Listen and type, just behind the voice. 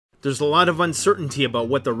there's a lot of uncertainty about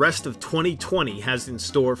what the rest of 2020 has in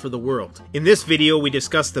store for the world. In this video, we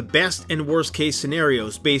discuss the best and worst case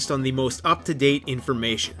scenarios based on the most up-to-date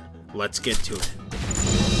information. Let's get to it.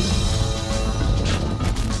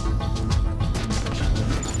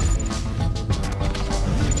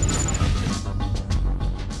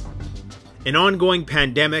 An ongoing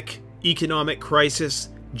pandemic, economic crisis,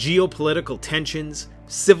 geopolitical tensions,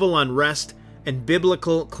 civil unrest, and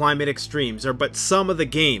biblical climate extremes are but some of the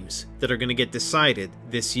games that are going to get decided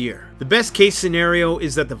this year. The best case scenario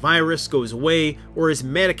is that the virus goes away or is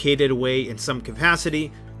medicated away in some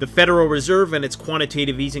capacity. The Federal Reserve and its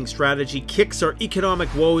quantitative easing strategy kicks our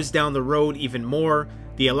economic woes down the road even more.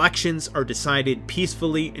 The elections are decided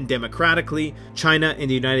peacefully and democratically. China and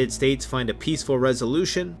the United States find a peaceful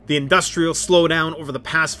resolution. The industrial slowdown over the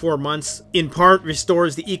past 4 months in part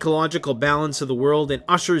restores the ecological balance of the world and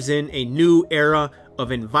ushers in a new era of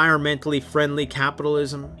environmentally friendly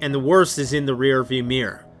capitalism. And the worst is in the rearview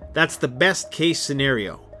mirror. That's the best case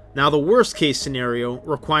scenario. Now the worst case scenario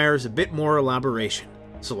requires a bit more elaboration.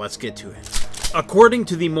 So let's get to it. According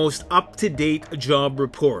to the most up-to-date job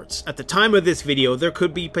reports, at the time of this video, there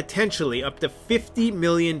could be potentially up to 50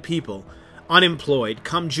 million people unemployed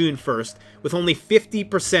come June 1st, with only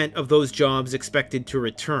 50% of those jobs expected to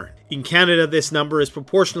return. In Canada, this number is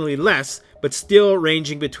proportionally less, but still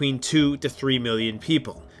ranging between 2 to 3 million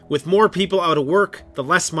people. With more people out of work, the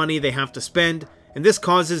less money they have to spend, and this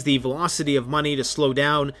causes the velocity of money to slow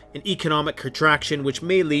down, an economic contraction which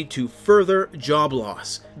may lead to further job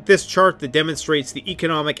loss. This chart that demonstrates the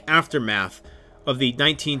economic aftermath of the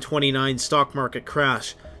 1929 stock market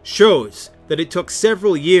crash shows that it took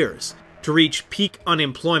several years to reach peak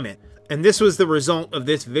unemployment, and this was the result of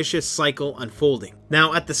this vicious cycle unfolding.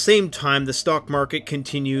 Now, at the same time, the stock market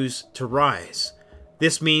continues to rise.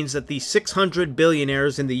 This means that the 600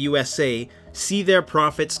 billionaires in the USA see their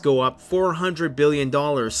profits go up $400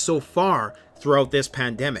 billion so far throughout this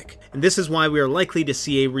pandemic. And this is why we are likely to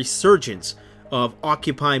see a resurgence of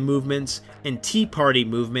Occupy movements and Tea Party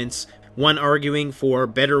movements, one arguing for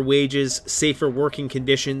better wages, safer working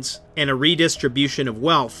conditions, and a redistribution of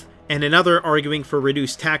wealth, and another arguing for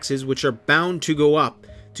reduced taxes, which are bound to go up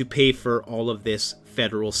to pay for all of this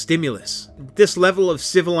federal stimulus. This level of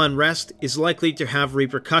civil unrest is likely to have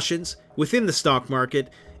repercussions within the stock market,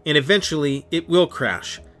 and eventually it will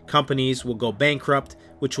crash. Companies will go bankrupt,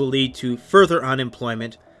 which will lead to further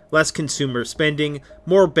unemployment, less consumer spending,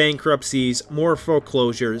 more bankruptcies, more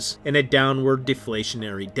foreclosures, and a downward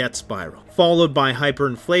deflationary debt spiral, followed by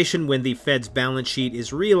hyperinflation when the Fed's balance sheet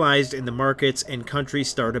is realized in the markets and countries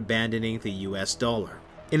start abandoning the US dollar.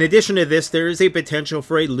 In addition to this, there is a potential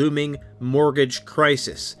for a looming mortgage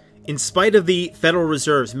crisis. In spite of the Federal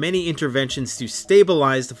Reserve's many interventions to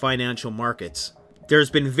stabilize the financial markets, there's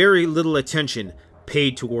been very little attention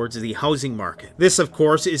paid towards the housing market. This, of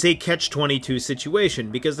course, is a catch-22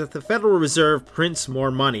 situation, because if the Federal Reserve prints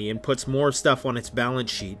more money and puts more stuff on its balance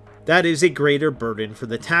sheet, that is a greater burden for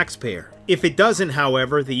the taxpayer. If it doesn't,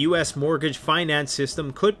 however, the US mortgage finance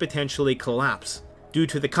system could potentially collapse due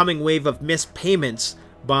to the coming wave of missed payments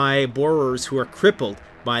by borrowers who are crippled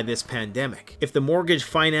by this pandemic. If the mortgage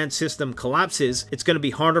finance system collapses, it's going to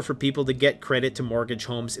be harder for people to get credit to mortgage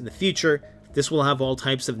homes in the future. This will have all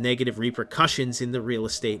types of negative repercussions in the real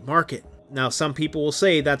estate market. Now, some people will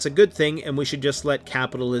say that's a good thing and we should just let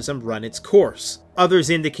capitalism run its course.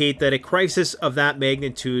 Others indicate that a crisis of that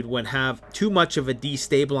magnitude would have too much of a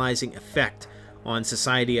destabilizing effect on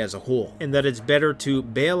society as a whole, and that it's better to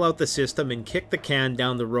bail out the system and kick the can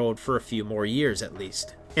down the road for a few more years at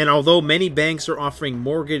least. And although many banks are offering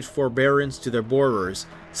mortgage forbearance to their borrowers,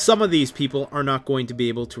 some of these people are not going to be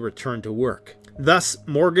able to return to work. Thus,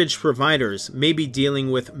 mortgage providers may be dealing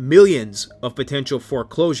with millions of potential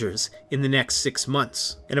foreclosures in the next 6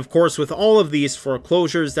 months. And of course, with all of these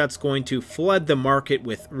foreclosures, that's going to flood the market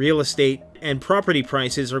with real estate, and property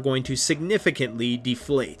prices are going to significantly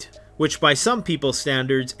deflate, which by some people's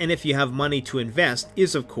standards, and if you have money to invest,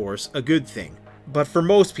 is of course a good thing. But for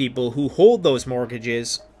most people who hold those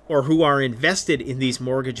mortgages, or who are invested in these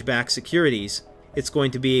mortgage-backed securities, it's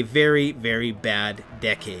going to be a very, very bad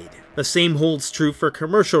decade. The same holds true for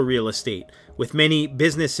commercial real estate. With many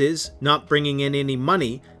businesses not bringing in any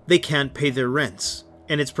money, they can't pay their rents.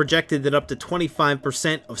 And it's projected that up to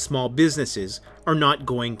 25% of small businesses are not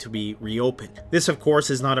going to be reopened. This, of course,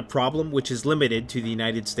 is not a problem which is limited to the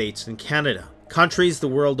United States and Canada. Countries the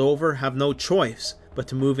world over have no choice but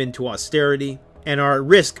to move into austerity, and are at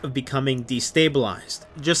risk of becoming destabilized.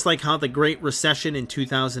 Just like how the Great Recession in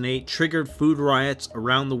 2008 triggered food riots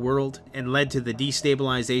around the world and led to the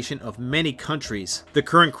destabilization of many countries, the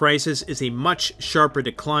current crisis is a much sharper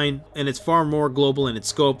decline, and it's far more global in its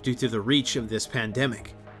scope due to the reach of this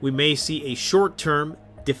pandemic. We may see a short-term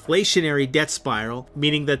deflationary debt spiral,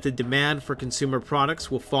 meaning that the demand for consumer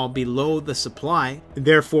products will fall below the supply, and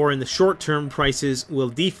therefore in the short term prices will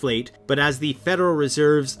deflate. But as the Federal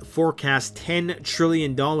Reserve's forecast $10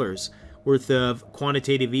 trillion worth of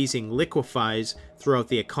quantitative easing liquefies throughout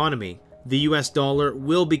the economy, the US dollar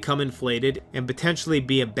will become inflated and potentially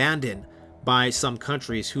be abandoned by some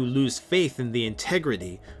countries who lose faith in the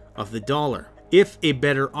integrity of the dollar, if a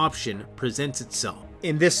better option presents itself.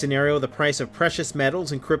 In this scenario, the price of precious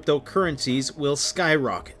metals and cryptocurrencies will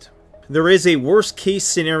skyrocket. There is a worst-case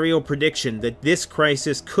scenario prediction that this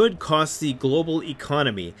crisis could cost the global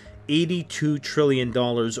economy $82 trillion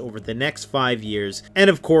over the next 5 years, and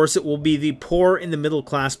of course it will be the poor and the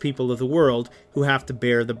middle-class people of the world who have to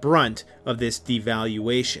bear the brunt of this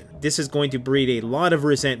devaluation. This is going to breed a lot of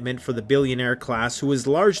resentment for the billionaire class, who is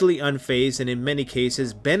largely unfazed and in many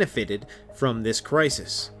cases benefited from this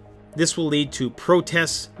crisis. This will lead to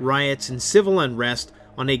protests, riots, and civil unrest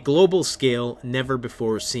on a global scale never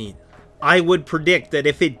before seen. I would predict that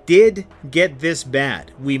if it did get this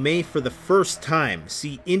bad, we may for the first time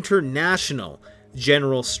see international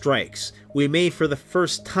general strikes. We may for the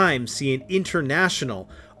first time see an international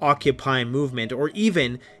Occupy movement, or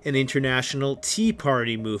even an international Tea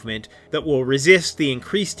Party movement that will resist the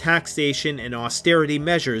increased taxation and austerity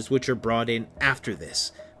measures which are brought in after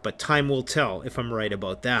this. But time will tell if I'm right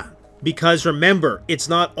about that. Because remember, it's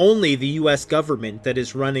not only the US government that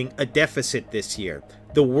is running a deficit this year.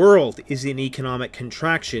 The world is in economic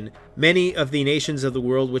contraction. Many of the nations of the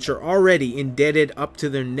world, which are already indebted up to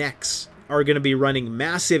their necks, are going to be running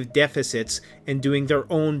massive deficits and doing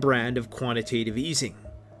their own brand of quantitative easing.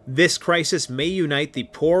 This crisis may unite the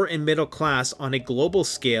poor and middle class on a global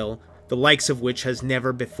scale, the likes of which has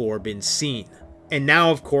never before been seen. And now,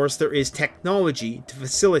 of course, there is technology to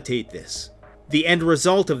facilitate this. The end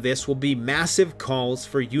result of this will be massive calls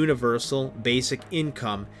for universal basic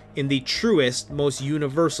income in the truest, most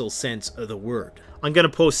universal sense of the word. I'm going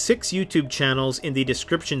to post 6 YouTube channels in the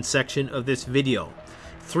description section of this video.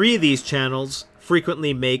 3 of these channels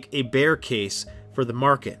frequently make a bear case for the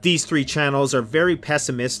market. These 3 channels are very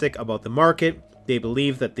pessimistic about the market. They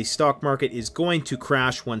believe that the stock market is going to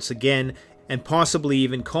crash once again, and possibly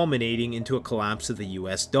even culminating into a collapse of the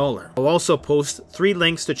US dollar. I'll also post 3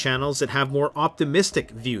 links to channels that have more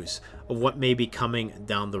optimistic views of what may be coming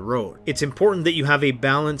down the road. It's important that you have a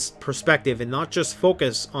balanced perspective and not just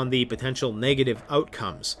focus on the potential negative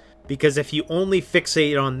outcomes, because if you only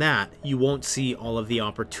fixate on that, you won't see all of the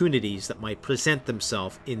opportunities that might present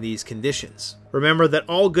themselves in these conditions. Remember that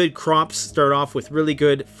all good crops start off with really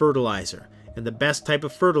good fertilizer, and the best type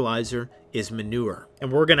of fertilizer is manure.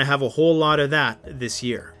 And we're going to have a whole lot of that this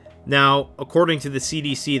year. Now, according to the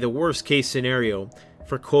CDC, the worst case scenario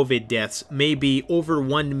for COVID deaths may be over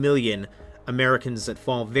 1 million Americans that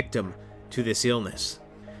fall victim to this illness.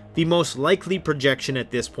 The most likely projection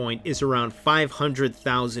at this point is around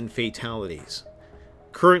 500,000 fatalities.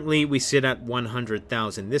 Currently, we sit at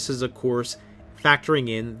 100,000. This is, of course, factoring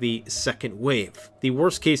in the second wave. The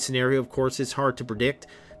worst case scenario, of course, is hard to predict,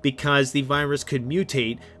 because the virus could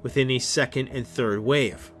mutate within a second and third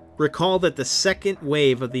wave. Recall that the second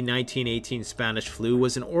wave of the 1918 Spanish flu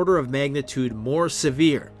was an order of magnitude more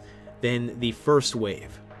severe than the first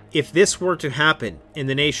wave. If this were to happen and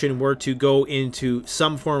the nation were to go into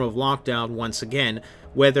some form of lockdown once again,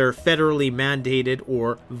 whether federally mandated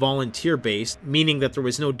or volunteer-based, meaning that there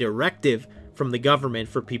was no directive from the government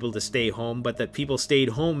for people to stay home, but that people stayed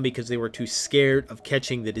home because they were too scared of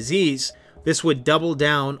catching the disease, this would double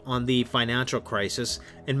down on the financial crisis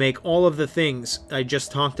and make all of the things I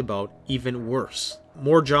just talked about even worse.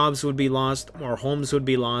 More jobs would be lost, more homes would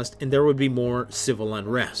be lost, and there would be more civil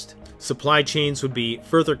unrest. Supply chains would be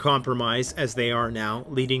further compromised as they are now,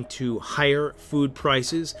 leading to higher food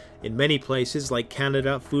prices. In many places like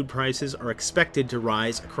Canada, food prices are expected to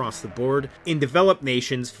rise across the board. In developed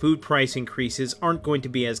nations, food price increases aren't going to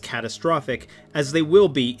be as catastrophic as they will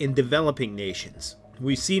be in developing nations.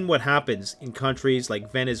 We've seen what happens in countries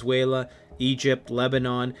like Venezuela, Egypt,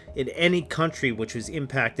 Lebanon, in any country which was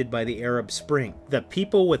impacted by the Arab Spring. The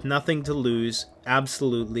people with nothing to lose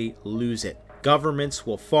absolutely lose it. Governments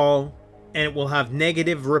will fall, and it will have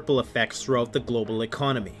negative ripple effects throughout the global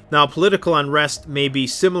economy. Now, political unrest may be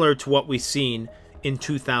similar to what we've seen in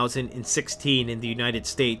 2016 in the United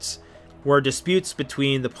States, where disputes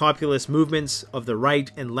between the populist movements of the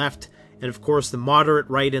right and left And of course, the moderate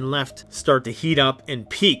right and left start to heat up and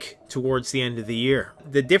peak towards the end of the year.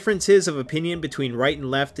 The differences of opinion between right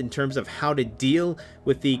and left in terms of how to deal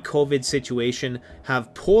with the COVID situation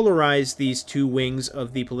have polarized these two wings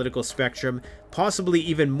of the political spectrum, possibly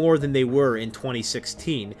even more than they were in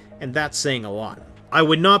 2016, and that's saying a lot. I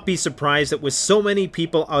would not be surprised that with so many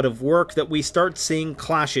people out of work that we start seeing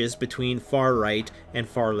clashes between far right and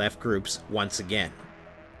far left groups once again.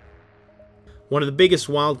 One of the biggest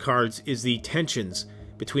wildcards is the tensions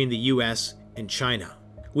between the US and China.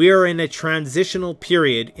 We are in a transitional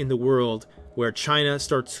period in the world where China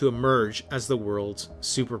starts to emerge as the world's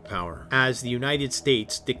superpower, as the United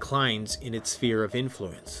States declines in its sphere of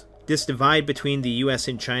influence. This divide between the US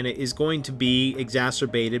and China is going to be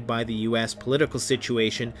exacerbated by the US political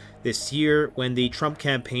situation this year, when the Trump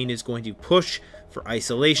campaign is going to push for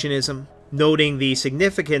isolationism, noting the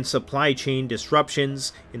significant supply chain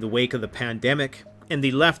disruptions in the wake of the pandemic, and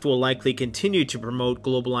the left will likely continue to promote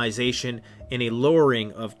globalization and a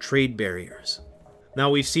lowering of trade barriers. Now,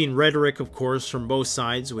 we've seen rhetoric, of course, from both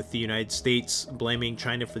sides, with the United States blaming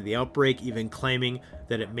China for the outbreak, even claiming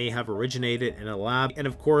that it may have originated in a lab. And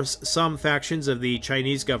of course, some factions of the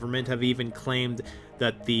Chinese government have even claimed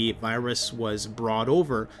that the virus was brought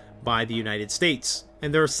over by the United States.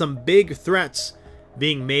 And there are some big threats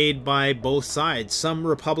being made by both sides. Some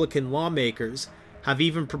Republican lawmakers have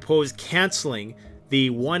even proposed canceling the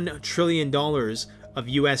 $1 trillion of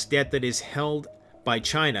US debt that is held by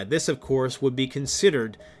China. This, of course, would be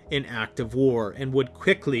considered an act of war and would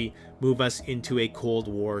quickly move us into a Cold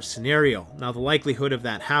War scenario. Now, the likelihood of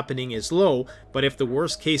that happening is low, but if the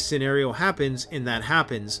worst case scenario happens, and that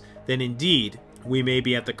happens, then indeed, we may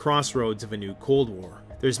be at the crossroads of a new Cold War.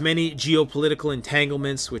 There's many geopolitical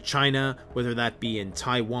entanglements with China, whether that be in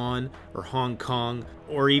Taiwan or Hong Kong,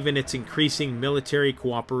 or even its increasing military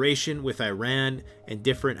cooperation with Iran and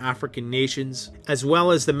different African nations, as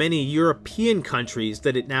well as the many European countries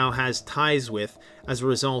that it now has ties with as a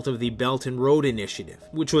result of the Belt and Road Initiative,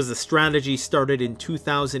 which was a strategy started in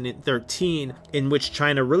 2013, in which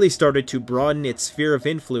China really started to broaden its sphere of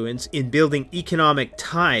influence in building economic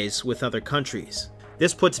ties with other countries.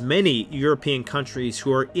 This puts many European countries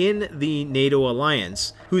who are in the NATO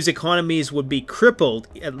alliance, whose economies would be crippled,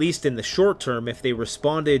 at least in the short term, if they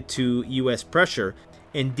responded to US pressure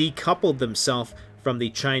and decoupled themselves from the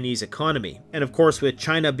Chinese economy. And of course, with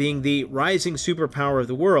China being the rising superpower of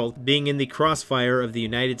the world, being in the crossfire of the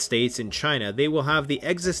United States and China, they will have the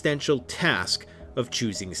existential task of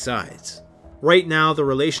choosing sides. Right now, the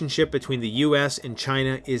relationship between the US and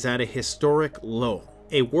China is at a historic low.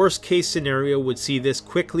 A worst-case scenario would see this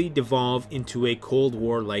quickly devolve into a Cold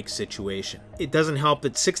War-like situation. It doesn't help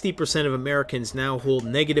that 60% of Americans now hold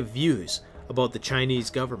negative views about the Chinese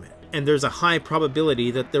government, and there's a high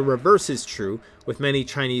probability that the reverse is true, with many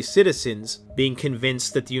Chinese citizens being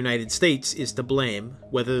convinced that the United States is to blame,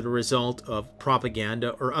 whether the result of propaganda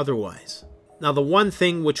or otherwise. Now, the one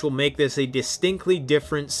thing which will make this a distinctly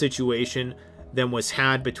different situation than was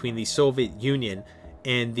had between the Soviet Union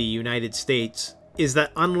and the United States is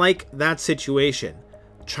that, unlike that situation,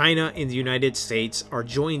 China and the United States are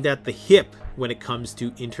joined at the hip when it comes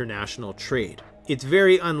to international trade. It's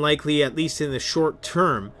very unlikely, at least in the short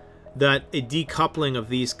term, that a decoupling of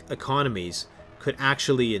these economies could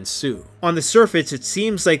actually ensue. On the surface, it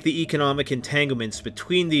seems like the economic entanglements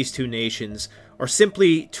between these two nations are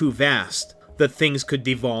simply too vast that things could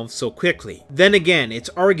devolve so quickly. Then again, it's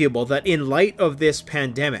arguable that in light of this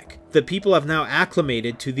pandemic, the people have now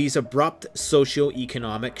acclimated to these abrupt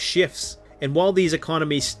socio-economic shifts. And while these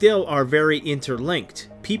economies still are very interlinked,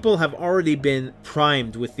 people have already been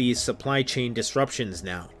primed with these supply chain disruptions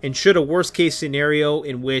now. And should a worst-case scenario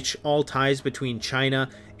in which all ties between China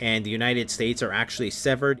and the United States are actually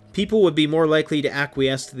severed, people would be more likely to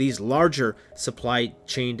acquiesce to these larger supply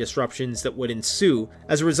chain disruptions that would ensue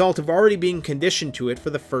as a result of already being conditioned to it for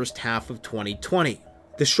the first half of 2020.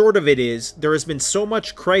 The short of it is, there has been so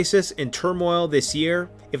much crisis and turmoil this year,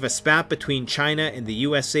 if a spat between China and the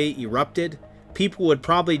USA erupted, people would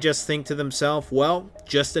probably just think to themselves, well,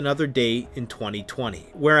 just another day in 2020.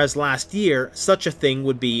 Whereas last year, such a thing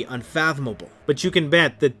would be unfathomable. But you can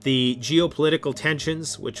bet that the geopolitical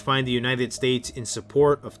tensions, which find the United States in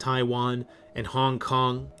support of Taiwan and Hong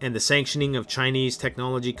Kong, and the sanctioning of Chinese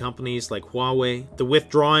technology companies like Huawei, the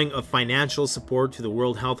withdrawing of financial support to the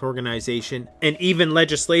World Health Organization, and even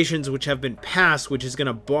legislations which have been passed which is going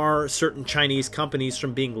to bar certain Chinese companies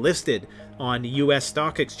from being listed on US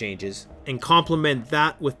stock exchanges, and complement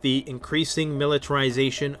that with the increasing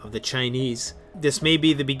militarization of the Chinese, this may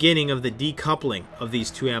be the beginning of the decoupling of these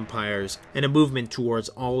two empires and a movement towards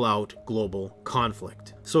all-out global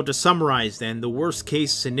conflict. So to summarize then, the worst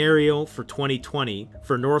case scenario for 2020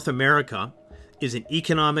 for North America is an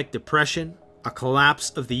economic depression, a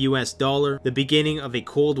collapse of the US dollar, the beginning of a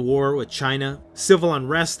Cold War with China, civil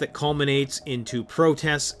unrest that culminates into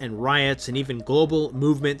protests and riots and even global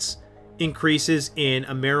movements, increases in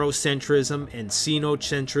Amerocentrism and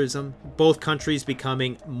Sinocentrism, both countries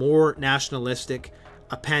becoming more nationalistic,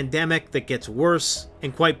 a pandemic that gets worse,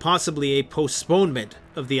 and quite possibly a postponement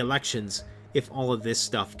of the elections if all of this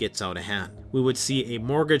stuff gets out of hand. We would see a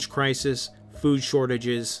mortgage crisis, food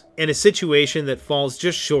shortages, and a situation that falls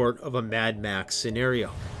just short of a Mad Max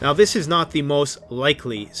scenario. Now, this is not the most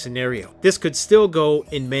likely scenario. This could still go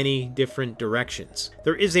in many different directions.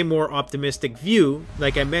 There is a more optimistic view,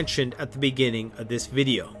 like I mentioned at the beginning of this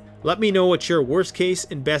video. Let me know what your worst case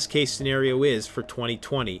and best case scenario is for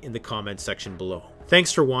 2020 in the comments section below.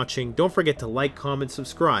 Thanks for watching. Don't forget to like, comment,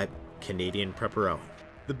 subscribe. Canadian Prepper out.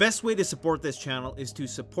 The best way to support this channel is to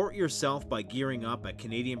support yourself by gearing up at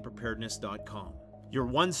CanadianPreparedness.com, your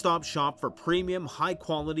one-stop shop for premium,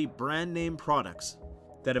 high-quality, brand-name products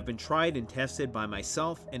that have been tried and tested by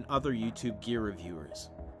myself and other YouTube gear reviewers.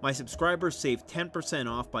 My subscribers save 10%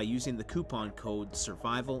 off by using the coupon code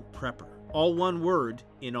SURVIVALPREPPER, all one word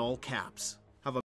in all caps.